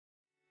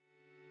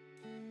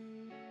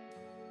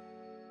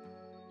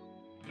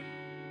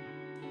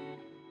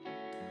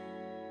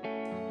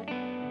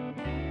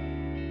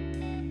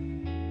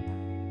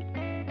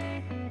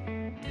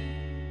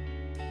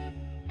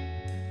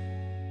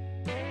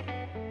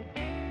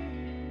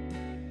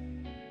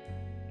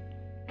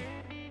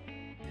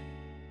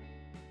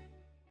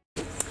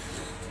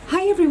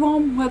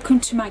everyone, welcome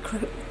to my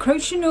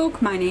Crochet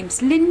Nook. My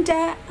name's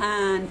Linda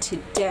and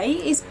today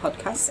is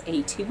podcast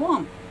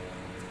 81.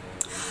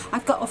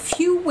 I've got a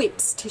few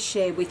whips to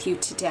share with you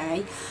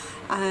today.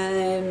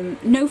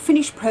 No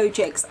finished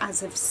projects as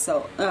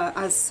such,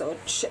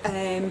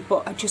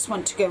 but I just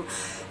want to go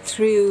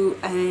through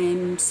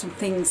some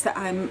things that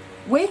I'm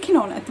working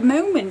on at the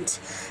moment.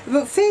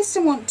 But first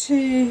I want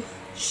to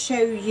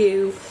show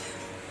you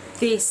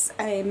this.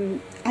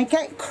 I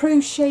get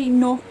Crochet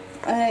Now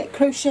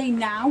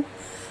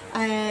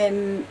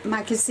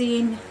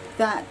magazine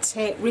that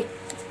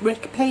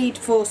Rick paid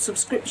for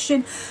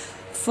subscription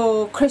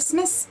for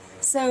Christmas,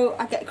 so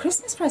I get a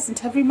Christmas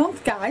present every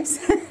month, guys.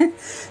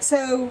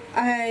 So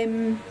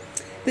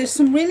there's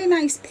some really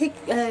nice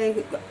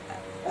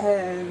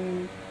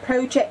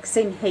projects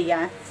in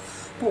here,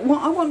 but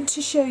what I want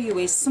to show you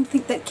is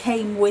something that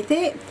came with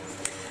it,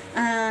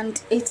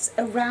 and it's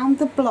a round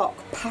the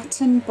block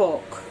pattern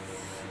book,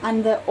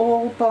 and they're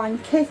all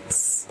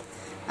blankets,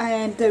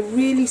 and they're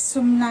really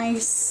some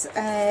nice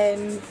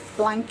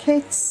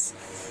blankets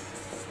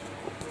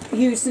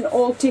using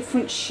all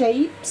different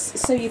shapes.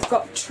 So you've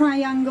got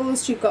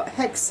triangles, you've got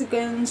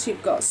hexagons,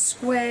 you've got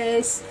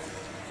squares.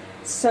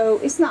 So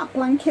isn't that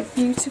blanket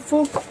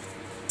beautiful?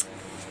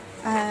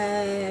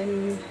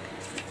 And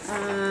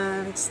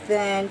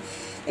then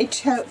it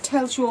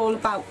tells you all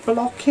about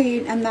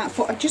blocking and that,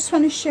 but I just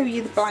want to show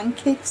you the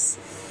blankets.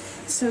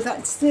 So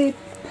that's the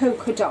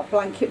polka dot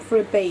blanket for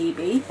a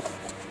baby,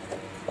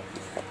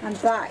 and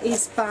that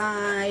is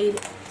by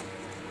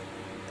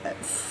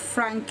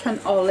Frank and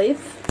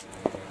Olive.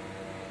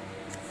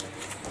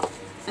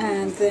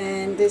 And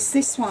then there's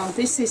this one.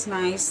 This is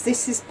nice.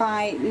 This is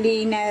by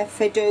Lena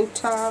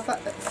Fedotova.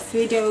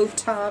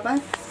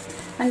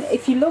 And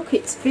if you look,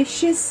 it's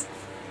vicious.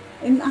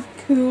 Isn't that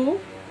cool?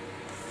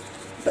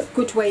 But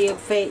good way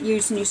of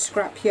using your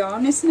scrap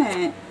yarn, isn't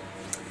it?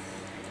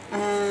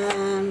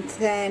 And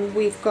then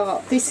we've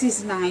got, this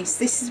is nice.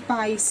 This is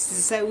by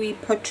Zoe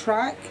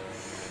Potrak.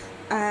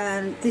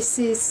 And this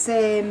is,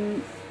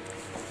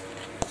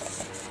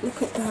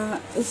 look at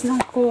that. Isn't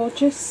that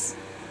gorgeous?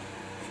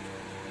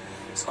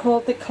 It's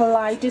called the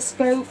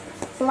Kaleidoscope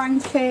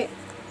blanket.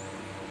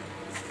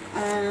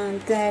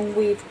 And then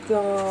we've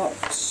got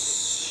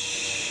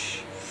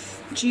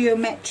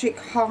Geometric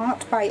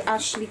Heart by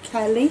Ashley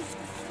Kelly.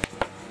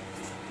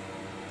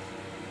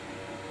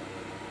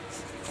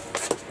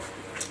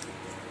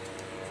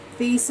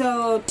 These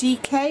are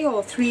DK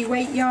or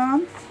 3-weight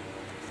yarn.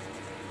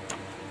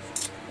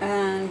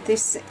 And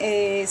this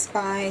is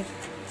by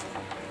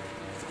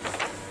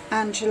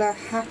Angela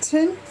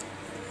Hatton.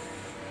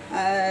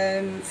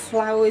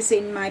 Flowers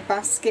in My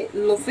Basket,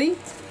 Lovey.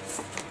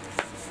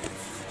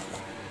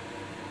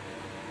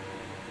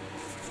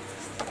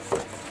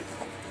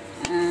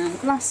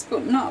 And last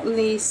but not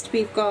least,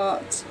 we've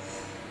got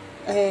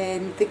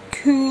the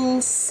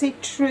Cool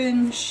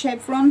Citron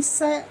Chevron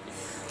set,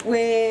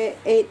 where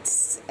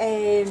it's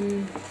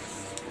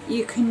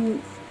you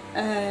can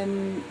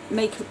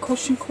make a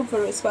cushion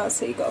cover as well,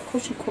 so you've got a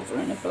cushion cover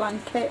and a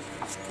blanket.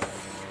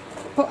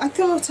 But I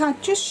thought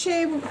I'd just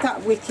share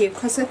that with you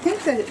because I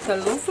think that they're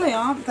lovely,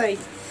 aren't they?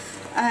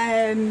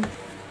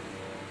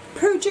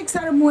 Projects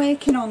that I'm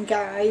working on,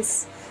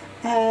 guys.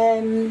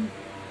 I'm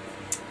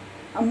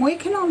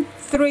working on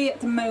 3 at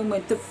the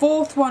moment. The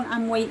 4th one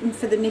I'm waiting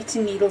for the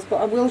knitting needles,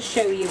 but I will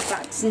show you if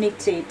that's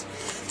knitted.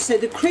 So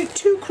the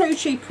 2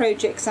 crochet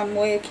projects I'm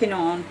working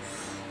on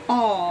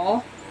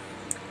are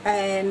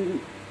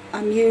I'm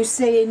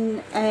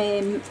using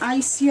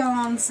Ice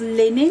Yarns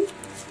linen,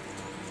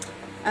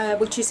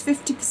 which is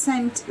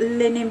 50%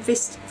 linen,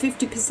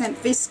 50%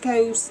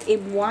 viscose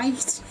in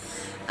white.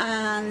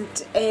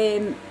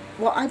 And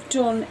what I've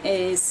done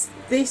is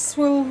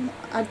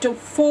I've done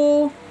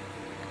 4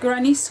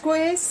 granny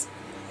squares,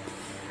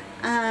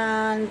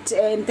 and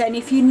then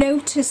if you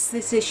notice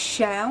there's a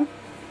shell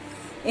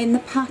in the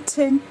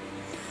pattern,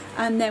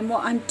 and then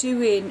what I'm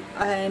doing,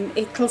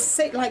 it'll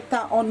sit like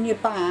that on your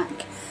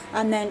back,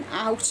 and then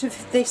out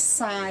of this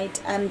side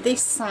and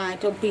this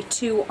side will be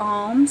 2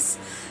 arms,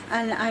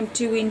 and I'm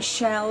doing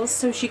shells.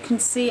 So as you can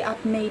see,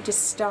 I've made a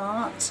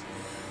start.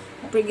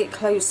 I'll bring it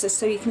closer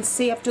so you can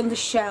see I've done the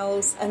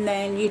shells, and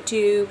then you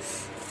do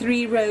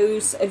 3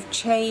 rows of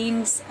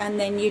chains, and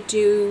then you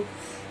do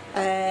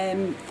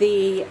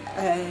the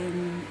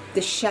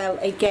shell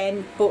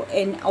again, but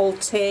in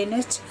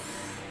alternate,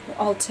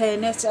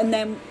 and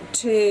then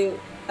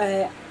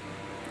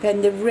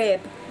then the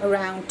rib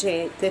around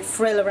it, the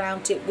frill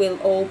around it, will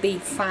all be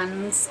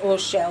fans or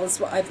shells,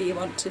 whatever you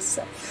want to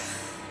say.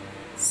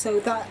 So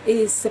that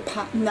is the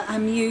pattern that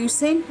I'm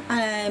using.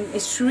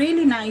 It's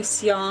really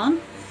nice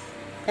yarn.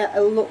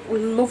 It'll look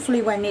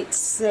lovely when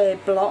it's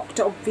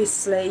blocked,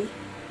 obviously,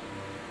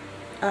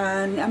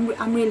 and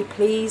I'm really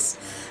pleased.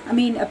 I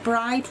mean, a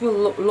bride will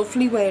look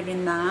lovely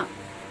wearing that,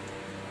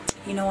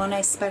 you know, on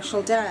a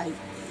special day.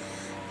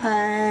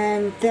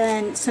 And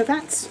then, so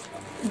that's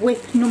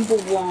whip number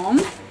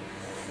 1.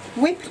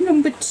 Whip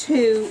number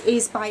 2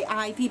 is by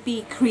Ivy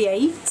B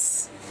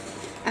Creates,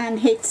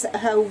 and it's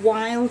a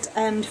wild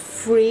and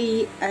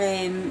free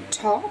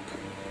top,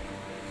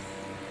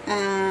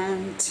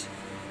 and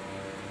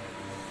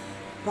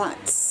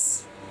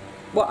that's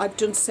what I've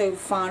done so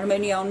far. I'm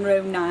only on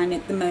row 9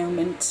 at the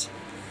moment,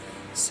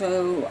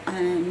 so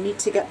I need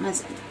to get my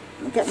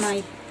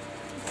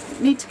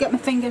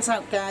fingers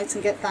out, guys,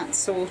 and get that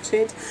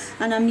sorted.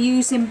 And I'm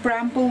using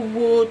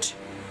Bramblewood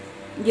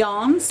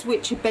yarns,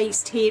 which are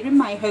based here in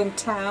my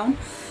hometown,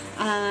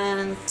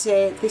 and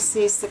this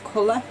is the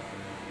colour,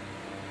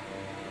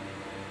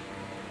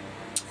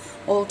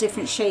 all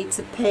different shades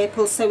of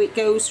purple. So it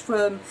goes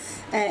from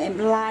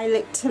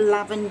lilac to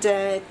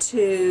lavender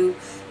to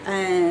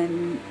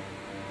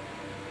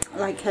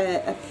like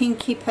a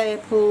pinky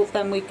purple,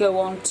 then we go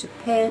on to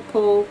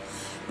purple,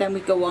 then we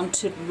go on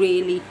to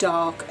really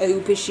dark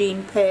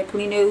aubergine purple.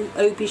 You know,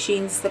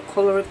 aubergine's the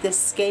colour of the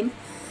skin.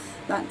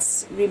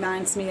 That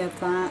reminds me of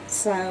that.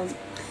 So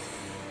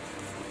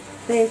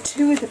they're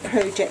two of the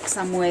projects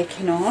I'm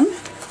working on.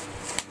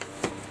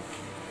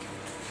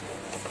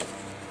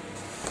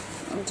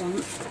 Hold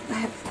on,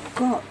 I've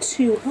got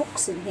 2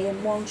 hooks in here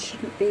and one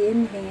shouldn't be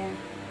in here.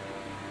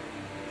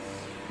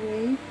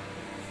 3.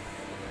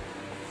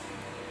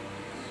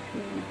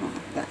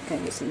 3.5. That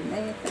goes in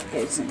there, that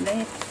goes in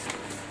there.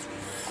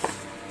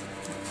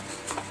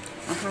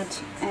 I had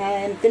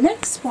the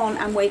next one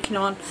I'm working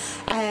on,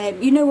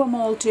 you know,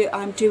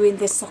 I'm doing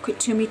the Sock It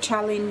To Me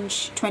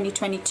Challenge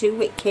 2022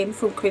 with Kim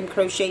from Kim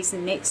Crochets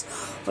and Knits.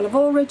 Well, I've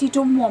already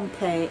done 1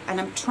 pair and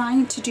I'm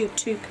trying to do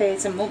 2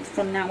 pairs a month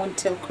from now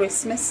until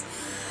Christmas,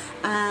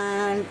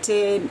 and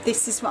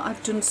this is what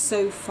I've done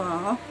so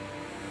far.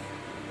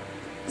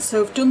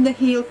 So I've done the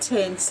heel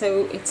turn,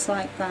 so it's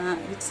like that.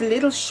 It's a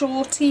little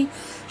shorty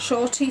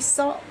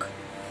sock.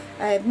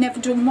 I've never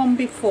done one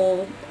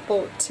before,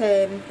 but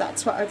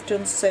that's what I've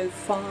done so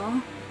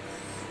far.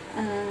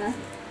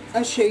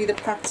 I'll show you the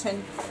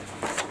pattern.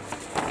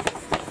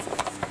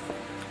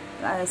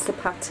 There's the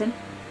pattern,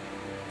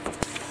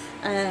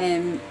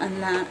 and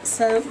that.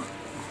 So,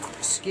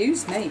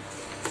 excuse me.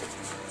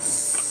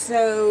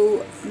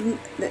 So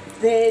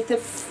they're the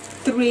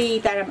 3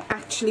 that I'm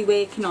actually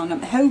working on.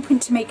 I'm hoping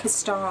to make a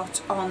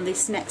start on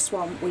this next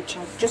one, which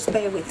I'll just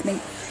bear with me.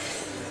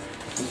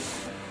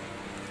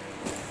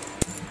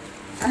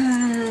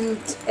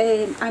 And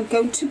I'm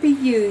going to be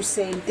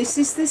using, this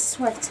is the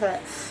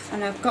sweater,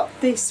 and I've got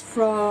this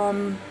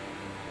from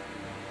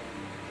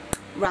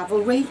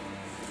Ravelry,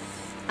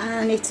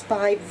 and it's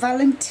by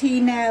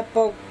Valentina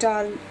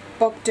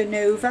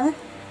Bogdanova.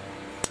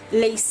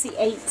 Lacy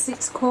 8s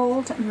it's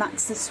called, and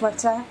that's the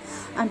sweater.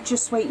 I'm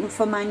just waiting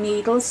for my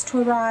needles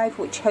to arrive,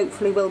 which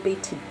hopefully will be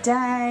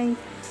today.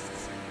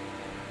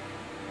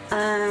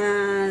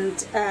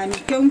 And I'm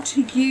going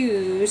to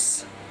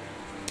use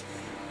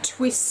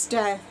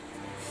Twister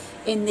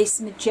in this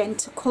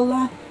magenta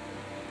colour,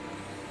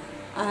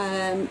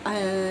 and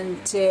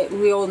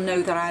we all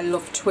know that I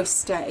love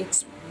Twister.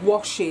 It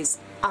washes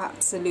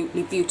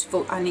absolutely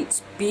beautiful, and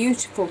it's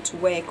beautiful to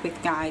work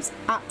with, guys.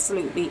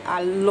 Absolutely,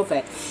 I love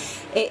it.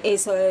 It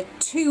is a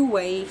 2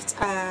 weight,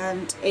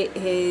 and it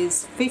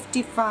is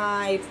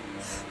 55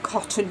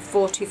 cotton,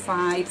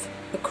 45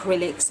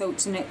 acrylic, so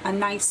it's a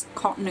nice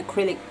cotton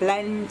acrylic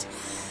blend.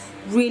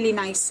 Really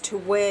nice to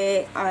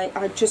wear.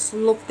 I just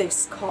love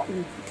this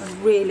cotton. I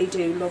really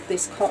do love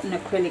this cotton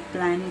acrylic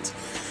blend.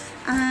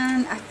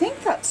 And I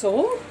think that's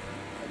all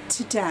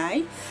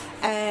today.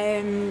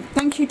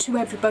 Thank you to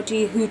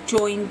everybody who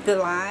joined the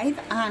live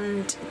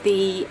and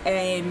the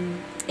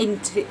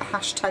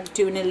hashtag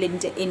doing a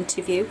Linda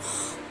interview.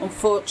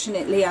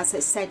 Unfortunately, as I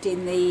said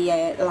in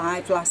the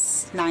live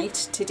last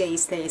night,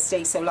 today's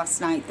Thursday, so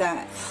last night,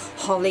 that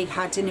Holly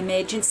had an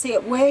emergency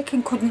at work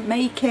and couldn't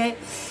make it.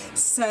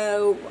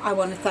 So I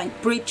want to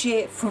thank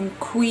Bridget from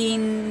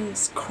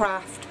Queen's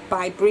Craft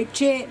by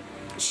Bridget.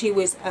 She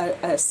was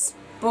a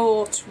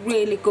sport,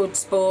 really good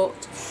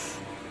sport.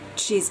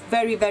 She's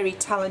very, very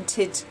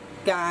talented,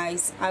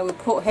 guys. I will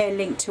put her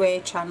link to her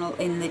channel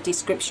in the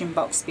description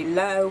box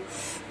below.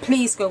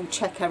 Please go and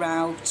check her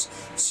out,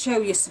 show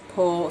your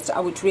support. I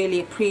would really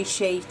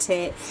appreciate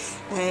it.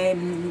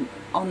 On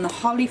the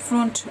Holly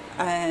front,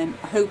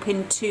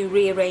 hoping to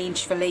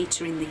rearrange for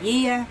later in the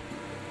year.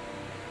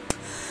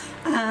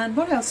 And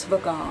what else have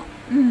I got?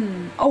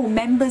 Oh,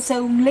 members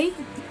only.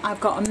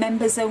 I've got a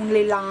members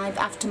only live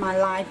after my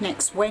live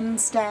next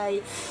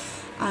Wednesday,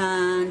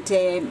 and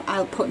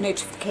I'll put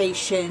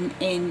notification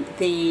in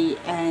the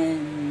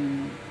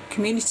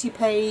community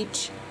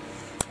page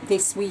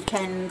this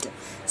weekend,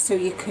 so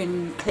you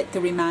can click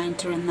the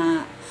reminder and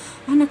that.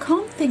 And I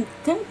don't think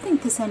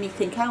there's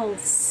anything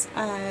else.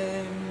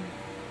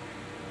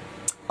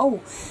 Oh,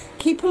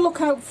 keep a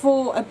lookout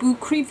for a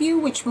book review,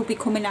 which will be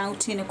coming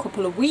out in a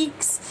couple of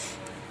weeks.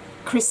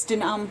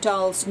 Kristen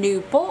Amdahl's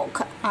new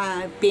book.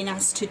 I've been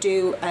asked to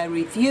do a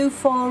review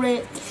for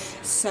it,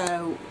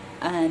 so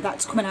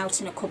that's coming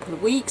out in a couple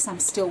of weeks. I'm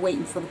still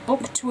waiting for the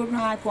book to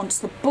arrive. Once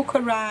the book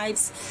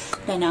arrives,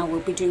 then I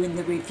will be doing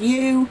the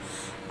review.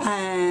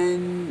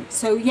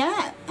 So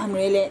yeah, I'm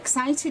really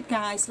excited,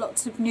 guys.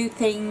 Lots of new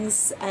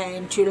things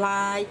in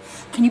July.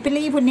 Can you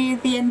believe we're near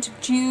the end of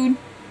June?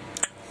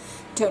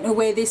 Don't know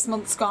where this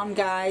month's gone,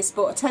 guys,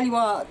 but I tell you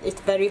what, it's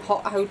very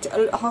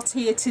hot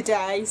here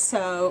today,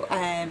 so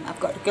I've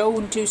got to go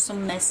and do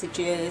some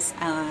messages,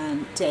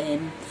 and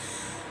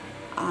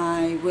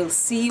I will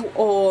see you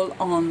all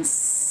on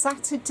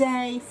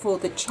Saturday for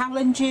the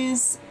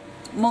challenges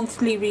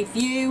monthly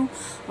review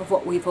of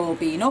what we've all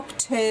been up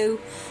to,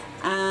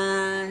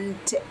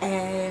 and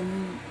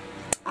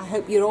I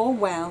hope you're all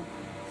well.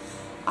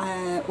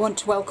 I want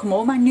to welcome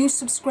all my new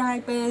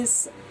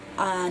subscribers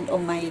and all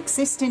my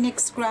existing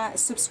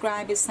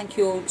subscribers. Thank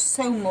you all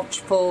so much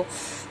for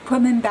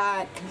coming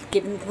back,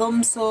 giving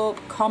thumbs up,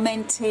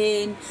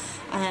 commenting,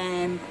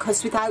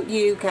 because without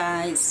you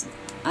guys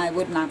I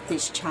wouldn't have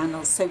this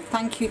channel. So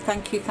thank you,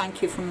 thank you,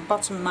 thank you from the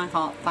bottom of my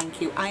heart.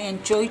 Thank you. I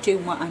enjoy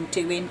doing what I'm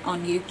doing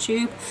on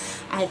YouTube.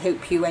 I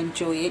hope you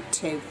enjoy it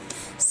too.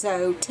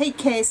 So take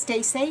care,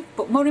 stay safe,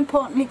 but more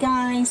importantly,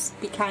 guys,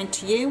 be kind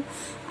to you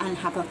and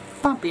have a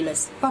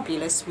fabulous,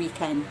 fabulous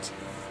weekend.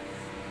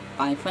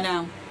 Bye for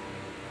now.